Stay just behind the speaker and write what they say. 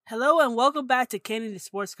Hello and welcome back to Kenny the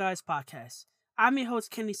Sports Guys podcast. I'm your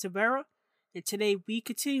host Kenny Severa, and today we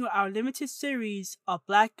continue our limited series of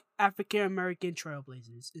Black African American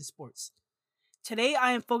trailblazers in sports. Today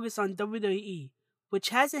I am focused on WWE, which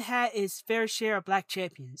hasn't had its fair share of black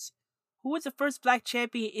champions. Who was the first black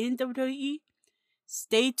champion in WWE?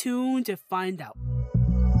 Stay tuned to find out.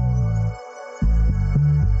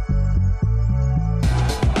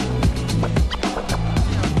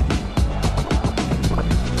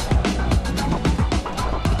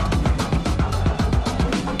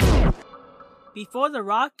 Before The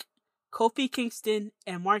Rock, Kofi Kingston,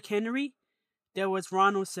 and Mark Henry, there was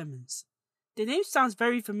Ronald Simmons. The name sounds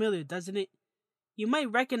very familiar, doesn't it? You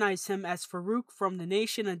might recognize him as Farouk from The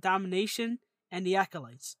Nation of Domination and The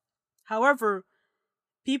Acolytes. However,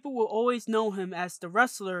 people will always know him as the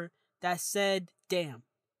wrestler that said, damn.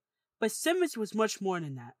 But Simmons was much more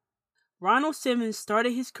than that. Ronald Simmons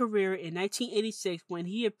started his career in 1986 when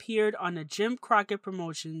he appeared on the Jim Crockett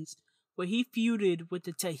Promotions, where he feuded with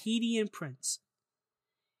the Tahitian Prince.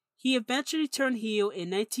 He eventually turned heel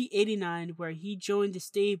in 1989, where he joined the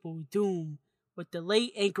stable Doom with the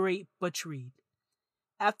late and great Butch Reed.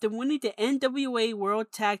 After winning the NWA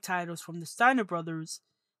World Tag Titles from the Steiner Brothers,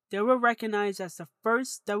 they were recognized as the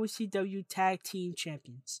first WCW Tag Team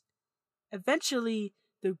Champions. Eventually,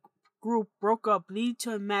 the group broke up, leading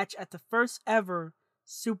to a match at the first ever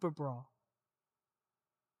Super Brawl.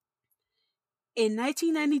 In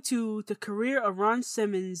 1992, the career of Ron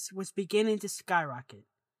Simmons was beginning to skyrocket.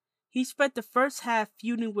 He spent the first half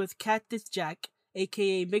feuding with Cactus Jack,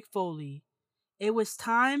 aka Mick Foley. It was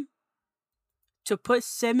time to put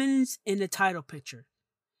Simmons in the title picture.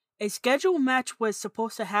 A scheduled match was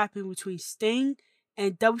supposed to happen between Sting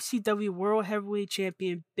and WCW World Heavyweight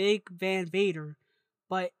Champion Big Van Vader,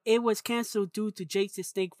 but it was cancelled due to Jake the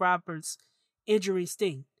Snake Roberts injuring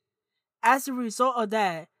Sting. As a result of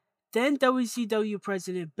that, then WCW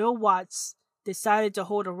President Bill Watts decided to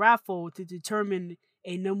hold a raffle to determine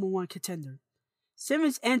a number one contender.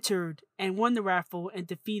 Simmons entered and won the raffle and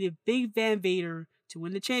defeated Big Van Vader to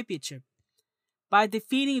win the championship. By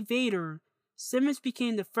defeating Vader, Simmons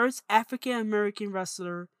became the first African American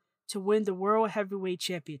wrestler to win the World Heavyweight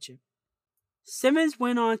Championship. Simmons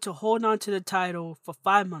went on to hold on to the title for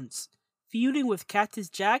 5 months, feuding with Cactus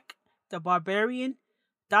Jack, the Barbarian,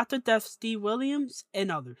 Dr. Death Steve Williams,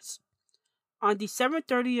 and others. On December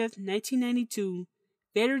 30th, 1992,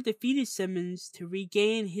 Vader defeated Simmons to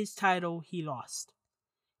regain his title he lost,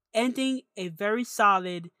 ending a very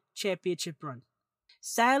solid championship run.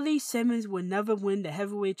 Sadly, Simmons would never win the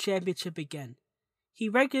heavyweight championship again. He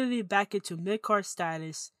regulated back into mid-card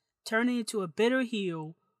status, turning into a bitter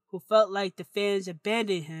heel who felt like the fans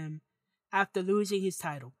abandoned him after losing his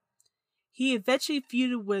title. He eventually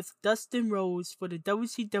feuded with Dustin Rhodes for the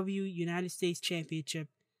WCW United States Championship,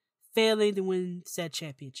 failing to win said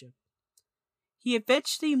championship. He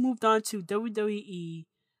eventually moved on to WWE,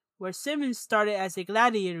 where Simmons started as a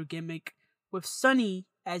gladiator gimmick with Sonny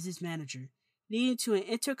as his manager, leading to an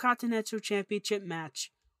Intercontinental Championship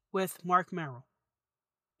match with Mark Merrill.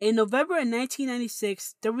 In November of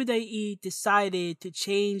 1996, WWE decided to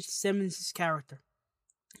change Simmons' character.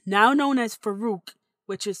 Now known as Farouk,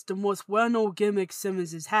 which is the most well-known gimmick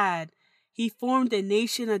Simmons has had, he formed the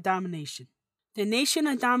Nation of Domination. The Nation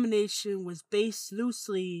of Domination was based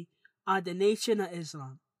loosely on the Nation of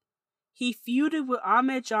Islam. He feuded with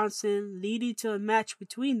Ahmed Johnson, leading to a match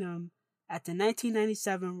between them at the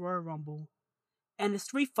 1997 Royal Rumble and a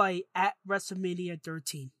street fight at WrestleMania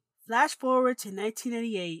 13. Flash forward to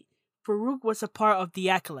 1998, Farouk was a part of the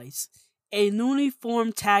Acolytes, a newly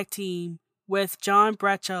formed tag team with John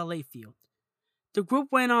Bradshaw Layfield. The group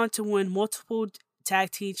went on to win multiple tag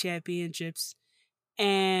team championships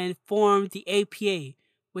and formed the APA,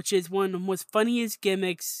 which is one of the most funniest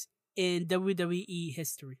gimmicks in WWE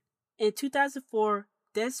history. In 2004,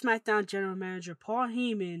 then SmackDown General Manager Paul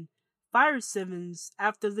Heyman fired Simmons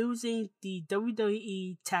after losing the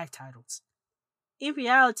WWE tag titles. In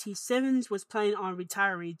reality, Simmons was planning on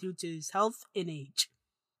retiring due to his health and age.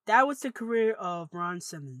 That was the career of Ron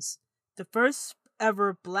Simmons, the first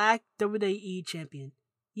ever black WWE champion.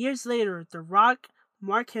 Years later, The Rock,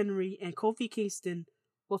 Mark Henry, and Kofi Kingston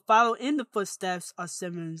would follow in the footsteps of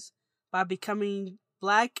Simmons by becoming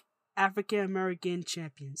black African American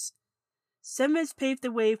champions. Simmons paved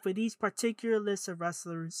the way for these particular lists of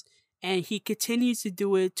wrestlers, and he continues to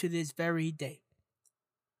do it to this very day.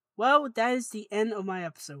 Well, that is the end of my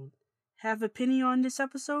episode. Have an opinion on this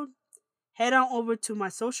episode? Head on over to my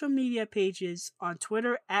social media pages on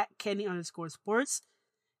Twitter at Kenny_sports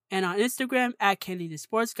and on Instagram at Kenny the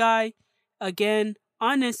Sports Guy. Again,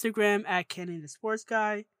 on Instagram at Kenny the Sports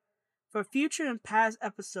Guy. For future and past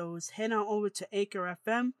episodes, head on over to Anchor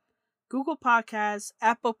FM, Google Podcasts,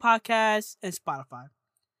 Apple Podcasts, and Spotify.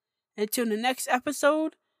 Until the next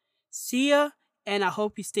episode, see ya, and I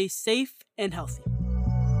hope you stay safe and healthy.